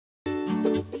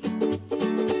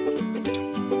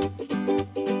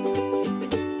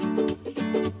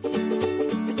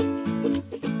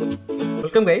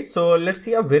Welcome guys. So let's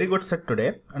see a very good set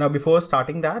today. Now before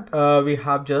starting that, we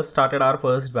have just started our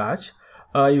first batch.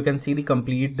 You can see the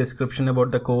complete description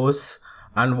about the course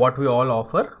and what we all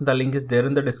offer. The link is there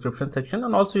in the description section,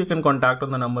 and also you can contact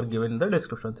on the number given in the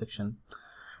description section.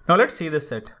 Now let's see this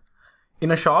set.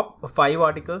 In a shop, 5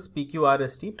 articles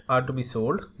PQRST are to be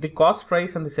sold. The cost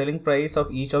price and the selling price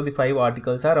of each of the 5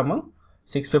 articles are among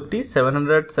 650,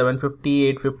 700, 750,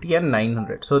 850 and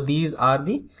 900. So these are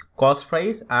the cost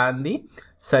price and the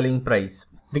selling price.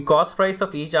 The cost price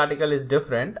of each article is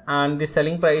different and the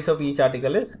selling price of each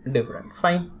article is different.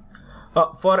 Fine.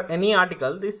 For any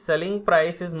article, the selling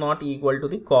price is not equal to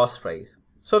the cost price.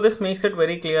 So this makes it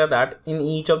very clear that in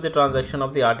each of the transaction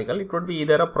of the article, it would be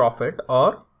either a profit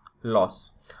or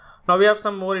loss. Now we have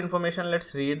some more information.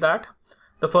 Let's read that.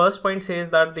 The first point says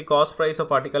that the cost price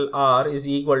of article R is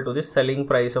equal to the selling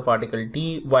price of article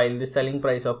T, while the selling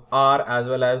price of R as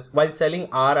well as selling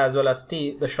R as well as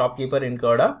T, the shopkeeper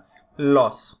incurred a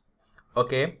loss.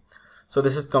 Okay, so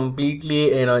this is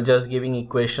completely just giving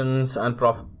equations and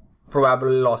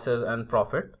probable losses and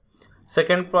profit.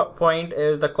 Second point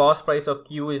is the cost price of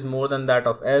Q is more than that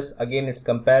of S. Again, it's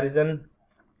comparison,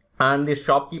 and the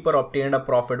shopkeeper obtained a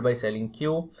profit by selling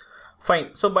Q.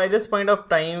 Fine. So by this point of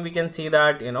time, we can see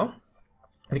that,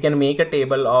 we can make a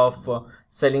table of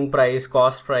selling price,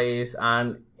 cost price,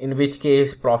 and in which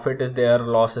case profit is there,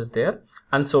 loss is there,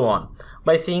 and so on.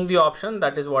 By seeing the option,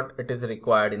 that is what it is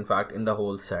required, in fact, in the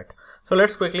whole set. So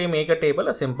let's quickly make a table,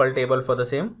 a simple table for the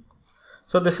same.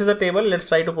 So this is a table. Let's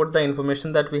try to put the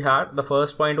information that we had. The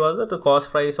first point was that the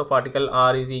cost price of article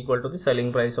R is equal to the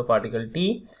selling price of article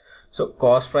T. So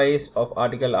cost price of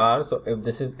article R, so if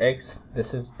this is X,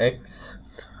 this is X,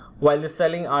 while the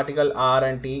selling article R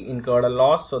and T incurred a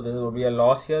loss, so there would be a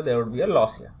loss here, there would be a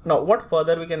loss here. Now what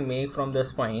further we can make from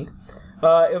this point,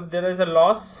 if there is a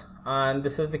loss and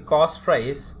this is the cost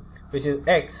price, which is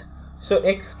X, so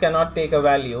X cannot take a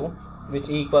value which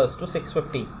equals to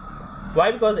 650.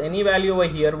 Why? Because any value over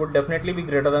here would definitely be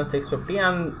greater than 650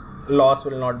 and loss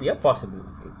will not be a possibility.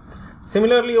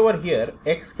 Similarly over here,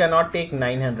 X cannot take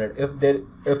 900.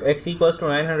 If X equals to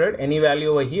 900, any value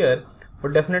over here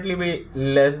would definitely be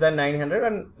less than 900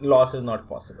 and loss is not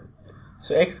possible.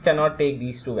 So X cannot take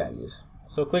these two values.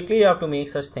 So quickly you have to make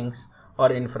such things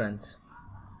or inference.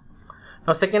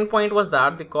 Now second point was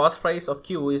that the cost price of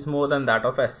Q is more than that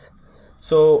of S.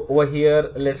 So over here,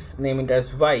 let's name it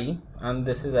as Y and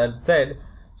this is at Z.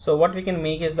 So what we can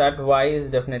make is that Y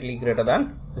is definitely greater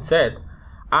than Z.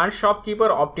 And shopkeeper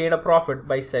obtained a profit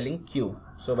by selling Q.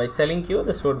 So by selling Q,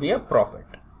 this would be a profit.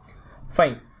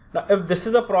 Fine. Now if this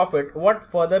is a profit, what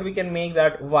further we can make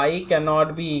that Y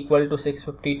cannot be equal to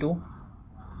 652,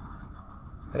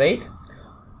 right?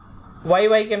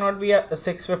 Y cannot be a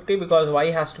 650 because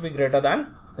Y has to be greater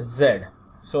than Z.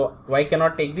 So Y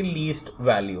cannot take the least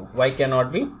value. Y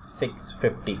cannot be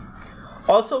 650.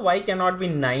 Also Y cannot be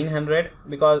 900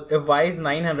 because if Y is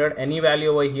 900, any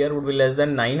value over here would be less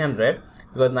than 900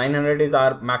 because 900 is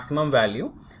our maximum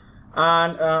value,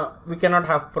 and we cannot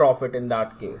have profit in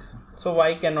that case. So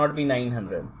Y cannot be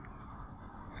 900.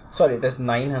 Sorry, it is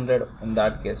 900 in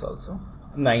that case also.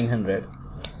 900.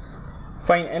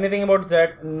 Fine. Anything about Z?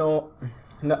 No.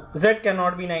 Z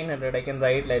cannot be 900. I can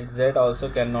write like Z also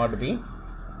cannot be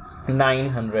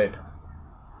 900.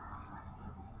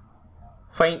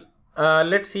 Fine.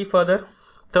 Let's see further.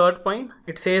 Third point,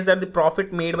 it says that the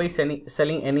profit made by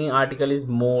selling any article is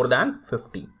more than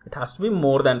 50. It has to be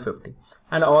more than 50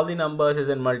 and all the numbers is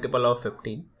in multiple of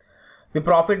 50. The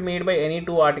profit made by any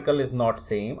two article is not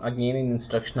same, again in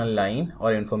instructional line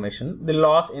or information. The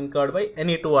loss incurred by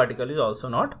any two article is also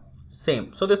not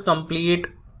same. So this complete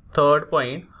third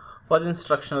point was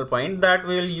instructional point that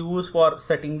we will use for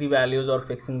setting the values or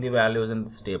fixing the values in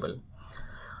this table.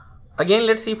 Again,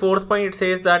 let's see fourth point. It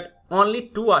says that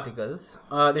only 2 articles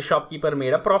the shopkeeper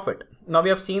made a profit. Now we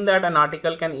have seen that an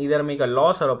article can either make a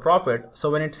loss or a profit.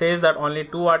 So when it says that only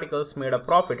 2 articles made a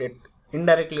profit, it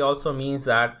indirectly also means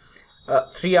that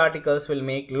 3 articles will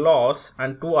make loss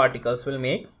and 2 articles will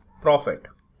make profit.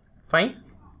 Fine.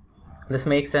 This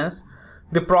makes sense.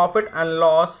 The profit and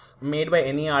loss made by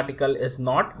any article is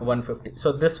not 150.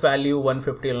 So this value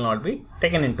 150 will not be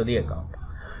taken into the account.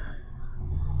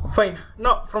 Fine.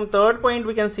 Now from third point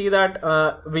we can see that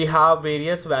we have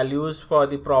various values for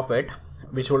the profit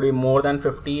which will be more than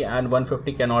 50 and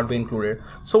 150 cannot be included.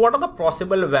 So what are the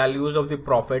possible values of the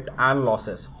profit and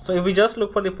losses? So if we just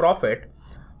look for the profit,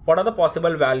 what are the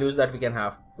possible values that we can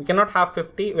have? We cannot have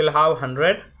 50, we'll have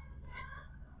 100.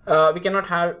 We cannot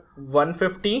have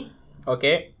 150.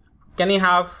 Okay. Can you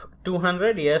have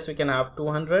 200? Yes, we can have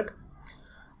 200.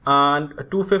 And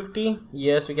 250?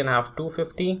 Yes, we can have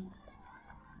 250.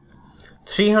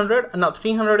 300. Now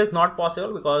 300 is not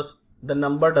possible because the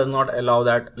number does not allow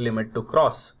that limit to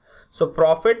cross. So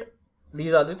profit,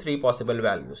 these are the three possible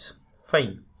values.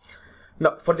 Fine.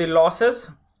 Now for the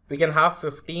losses, we can have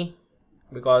 50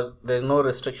 because there is no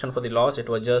restriction for the loss. It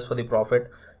was just for the profit.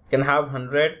 We can have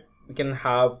 100. We can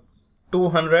have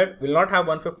 200. We'll not have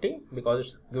 150 because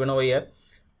it's given over here,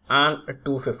 and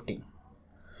 250.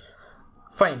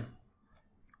 Fine.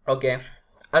 Okay.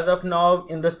 As of now,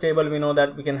 in this table, we know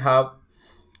that we can have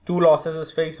 2 losses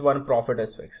is fixed, 1 profit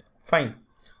is fixed. Fine.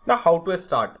 Now, how to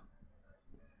start?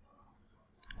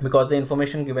 Because the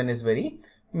information given is very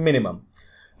minimum.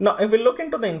 Now, if we look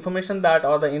into the information that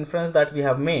or the inference that we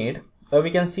have made, we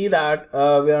can see that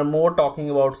we are more talking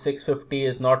about 650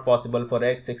 is not possible for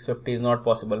X, 650 is not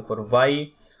possible for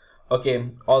Y. Okay.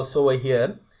 Also over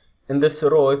here in this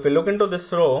row, if we look into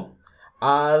this row,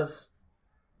 as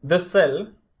this cell,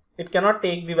 it cannot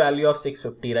take the value of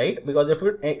 650, right? Because if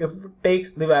it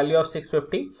takes the value of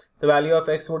 650, the value of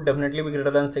X would definitely be greater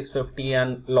than 650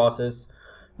 and loss is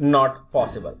not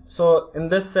possible. So in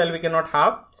this cell, we cannot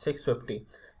have 650.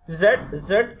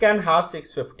 Z can have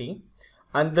 650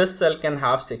 and this cell can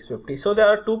have 650. So there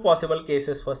are 2 possible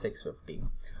cases for 650.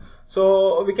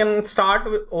 So we can start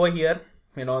with over here,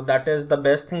 that is the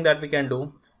best thing that we can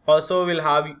do. Also, we'll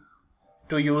have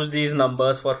to use these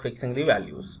numbers for fixing the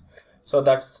values. So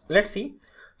let's see.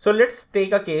 So let's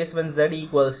take a case when Z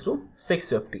equals to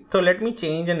 650. So let me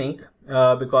change an ink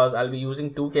because I'll be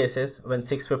using 2 cases when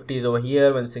 650 is over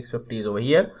here, when 650 is over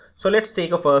here. So let's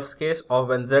take a first case of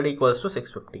when Z equals to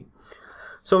 650.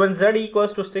 So when Z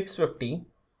equals to 650,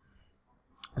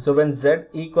 so when Z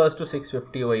equals to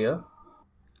 650 over here,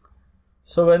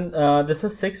 so when this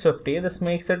is 650, this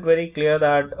makes it very clear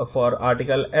that for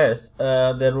article S,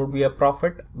 there would be a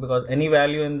profit because any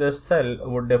value in this cell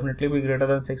would definitely be greater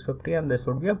than 650 and this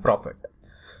would be a profit.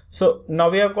 So now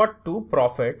we have got 2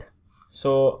 profit.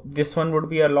 So this one would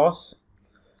be a loss.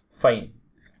 Fine.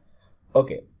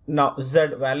 Okay. Now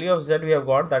Z, value of Z we have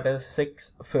got, that is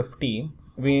 650.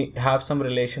 We have some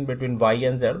relation between Y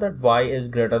and Z, that Y is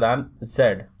greater than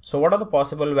Z. So what are the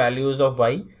possible values of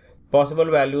Y?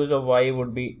 Possible values of Y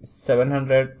would be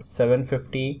 700,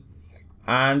 750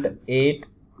 and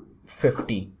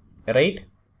 850, right?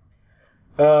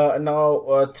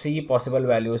 Now 3 possible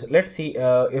values. Let's see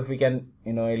if we can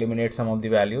eliminate some of the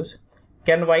values.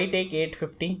 Can Y take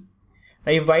 850?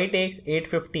 Now if Y takes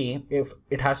 850, if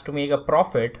it has to make a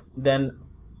profit, then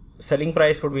selling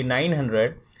price would be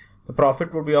 900. The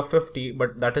profit would be of 50,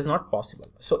 but that is not possible.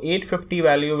 So 850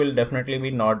 value will definitely be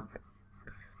not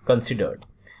considered.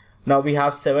 Now we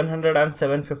have 700 and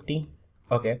 750.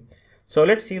 Okay. So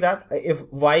let's see that if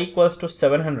Y equals to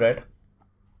 700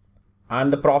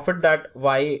 and the profit that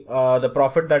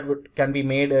can be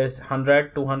made is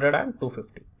 100, 200 and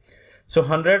 250. So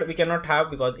 100 we cannot have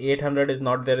because 800 is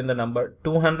not there in the number.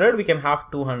 200 we can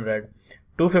have 200.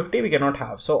 250 we cannot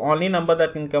have. So only number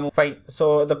that can come. Fine.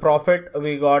 So the profit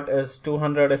we got is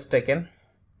 200 is taken.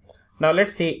 Now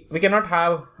let's see. We cannot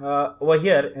have over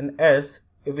here in S.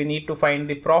 If we need to find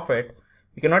the profit,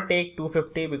 we cannot take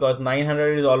 250 because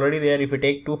 900 is already there. If we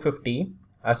take 250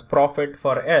 as profit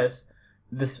for S,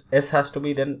 this S has to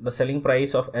be, then the selling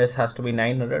price of S has to be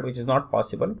 900, which is not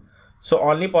possible. So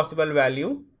only possible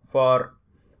value for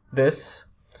this,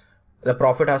 the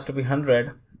profit has to be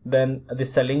 100, then the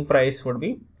selling price would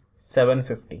be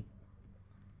 750.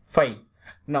 Fine.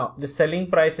 Now the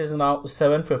selling price is now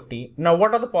 750. Now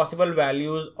what are the possible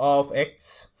values of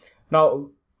X? Now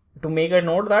to make a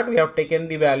note that we have taken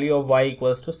the value of Y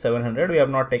equals to 700. We have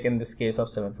not taken this case of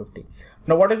 750.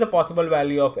 Now what is the possible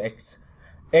value of X?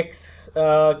 X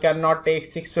cannot take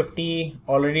 650,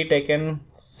 already taken.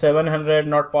 700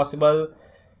 not possible.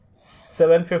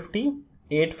 750,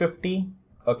 850.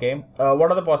 Okay.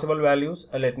 What are the possible values?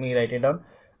 Let me write it down.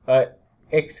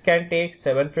 X can take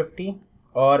 750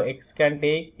 or X can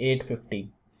take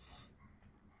 850.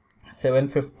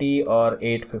 750 or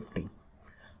 850.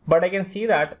 But I can see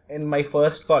that in my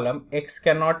first column, X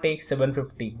cannot take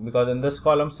 750 because in this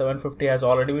column 750 has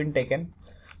already been taken.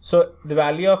 So the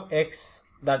value of X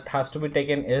that has to be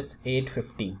taken is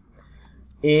 850.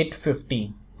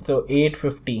 850. So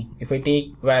 850. If I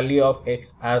take value of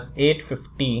X as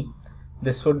 850,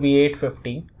 this would be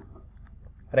 850,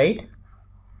 right?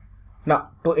 Now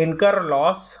to incur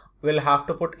loss, we'll have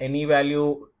to put any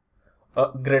value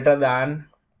greater than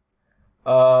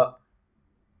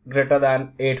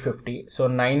 850. So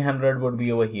 900 would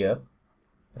be over here,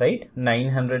 right?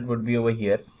 900 would be over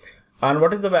here. And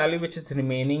what is the value which is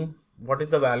remaining? What is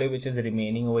the value which is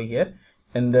remaining over here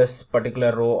in this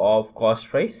particular row of cost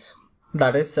price?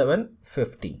 That is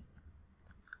 750,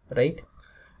 right?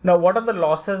 Now, what are the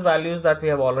losses values that we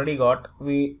have already got?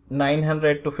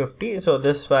 900 to 50. So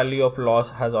this value of loss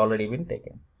has already been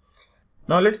taken.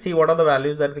 Now let's see what are the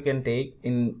values that we can take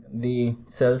in the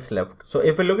cells left. So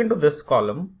if we look into this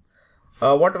column,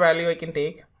 what value I can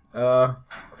take?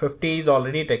 50 is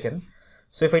already taken.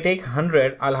 So if I take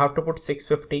 100, I'll have to put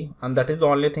 650, and that is the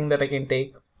only thing that I can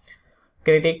take.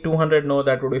 Can I take 200? No,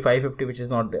 that would be 550, which is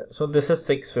not there. So this is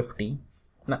 650.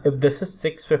 Now if this is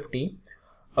 650,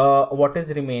 what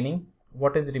is remaining?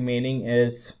 What is remaining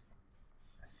is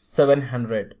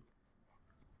 700,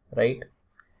 right?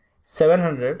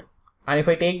 700. And if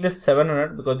I take this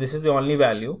 700, because this is the only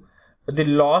value, the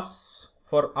loss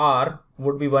for R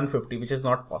would be 150, which is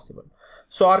not possible.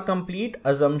 So our complete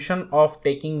assumption of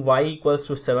taking Y equals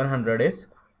to 700 is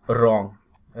wrong,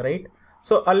 right?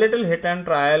 So a little hit and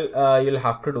trial, you'll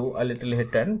have to do a little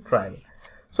hit and trial.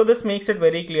 So this makes it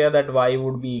very clear that Y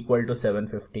would be equal to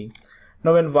 750.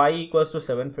 Now when Y equals to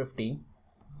 750,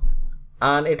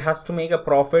 and it has to make a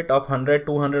profit of 100,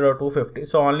 200 or 250.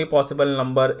 So only possible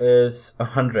number is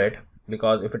 100,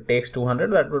 because if it takes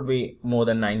 200, that would be more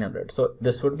than 900. So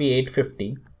this would be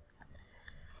 850.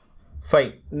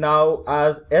 Fine. Now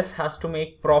as S has to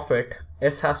make profit,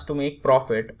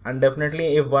 and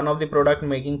definitely if one of the product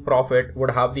making profit would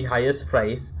have the highest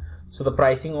price, so the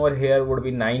pricing over here would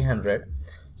be 900.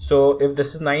 So if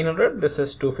this is 900, this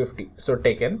is 250. So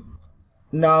taken.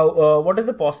 Now what is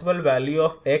the possible value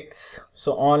of X?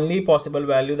 So only possible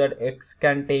value that X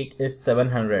can take is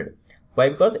 700. Why?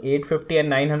 Because 850 and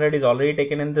 900 is already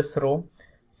taken in this row.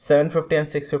 750 and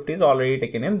 650 is already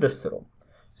taken in this row.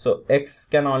 So X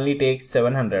can only take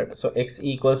 700. So X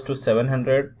equals to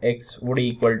 700. X would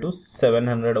equal to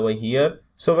 700 over here.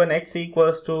 So when X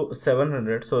equals to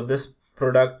 700, so this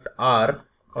product R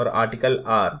or article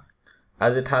R,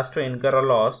 as it has to incur a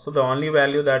loss, so the only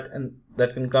value that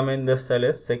can come in this cell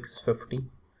is 650.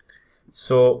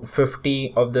 So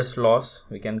 50 of this loss,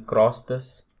 we can cross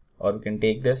this or we can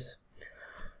take this.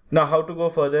 Now how to go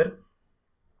further?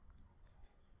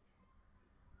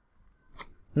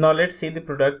 Now let's see the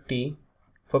product T.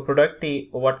 For product T,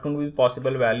 what could be the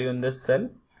possible value in this cell?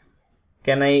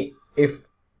 Can I, if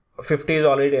 50 is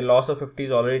already, a loss of 50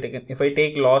 is already taken, if I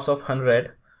take loss of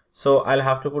 100, so I'll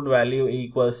have to put value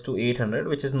equals to 800,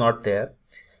 which is not there.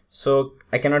 So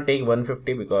I cannot take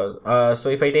 150 because, so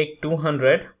if I take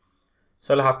 200,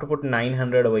 so I'll have to put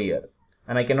 900 over here,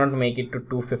 and I cannot make it to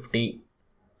 250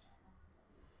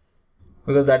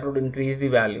 because that would increase the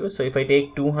value. So if I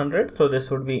take 200, so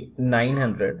this would be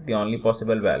 900, the only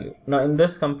possible value. Now in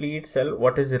this complete cell,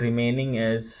 what is remaining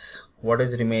is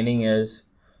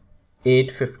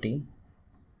 850.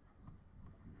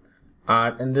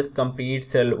 And in this complete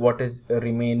cell, what is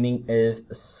remaining is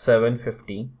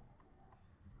 750.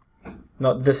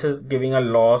 Now this is giving a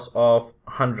loss of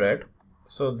 100.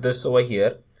 So this over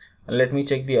here, and let me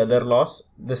check the other loss.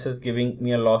 This is giving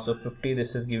me a loss of 50.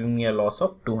 This is giving me a loss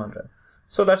of 200.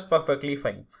 So that's perfectly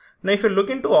fine. Now if you look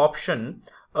into option,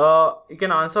 you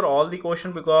can answer all the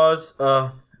question because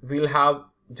we'll have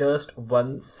just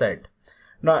one set.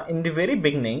 Now in the very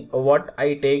beginning, what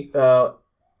I take,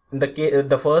 in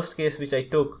the first case which I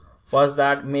took was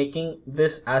that making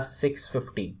this as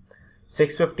 650.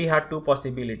 650 had two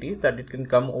possibilities, that it can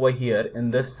come over here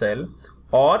in this cell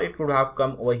or it could have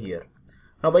come over here.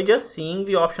 Now by just seeing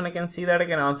the option, I can see that I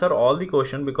can answer all the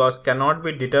question because cannot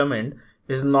be determined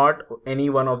is not any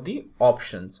one of the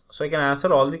options. So I can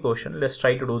answer all the question. Let's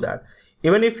try to do that.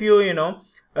 Even if you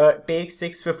take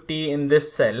 650 in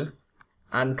this cell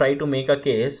and try to make a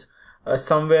case,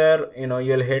 somewhere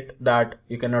you'll hit that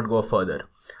you cannot go further.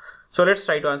 So let's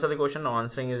try to answer the question. Now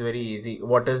answering is very easy.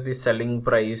 What is the selling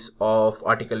price of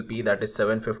article P? That is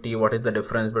 750. What is the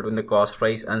difference between the cost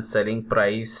price and selling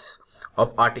price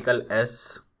of article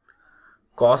S?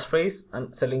 Cost price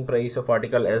and selling price of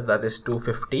article S, that is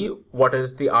 250. What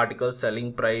is the article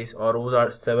selling price, or whose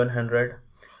are 700?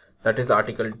 That is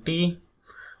article T.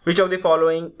 Which of the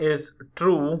following is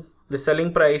true? The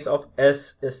selling price of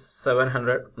S is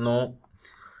 700. No.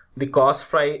 The cost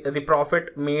price, the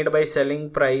profit made by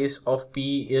selling price of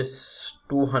P is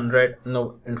 200.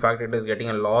 No, in fact it is getting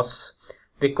a loss.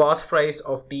 The cost price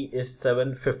of T is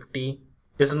 750,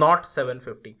 is not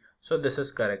 750. So this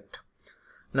is correct.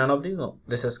 None of these, no,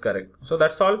 this is correct. So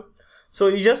that's all. So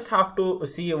you just have to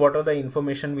see what are the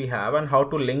information we have and how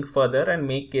to link further and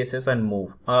make cases and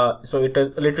move. So it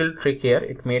is a little trickier.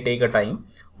 It may take a time,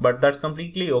 but that's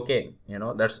completely okay.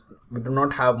 We do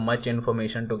not have much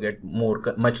information to get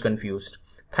much confused.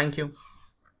 Thank you.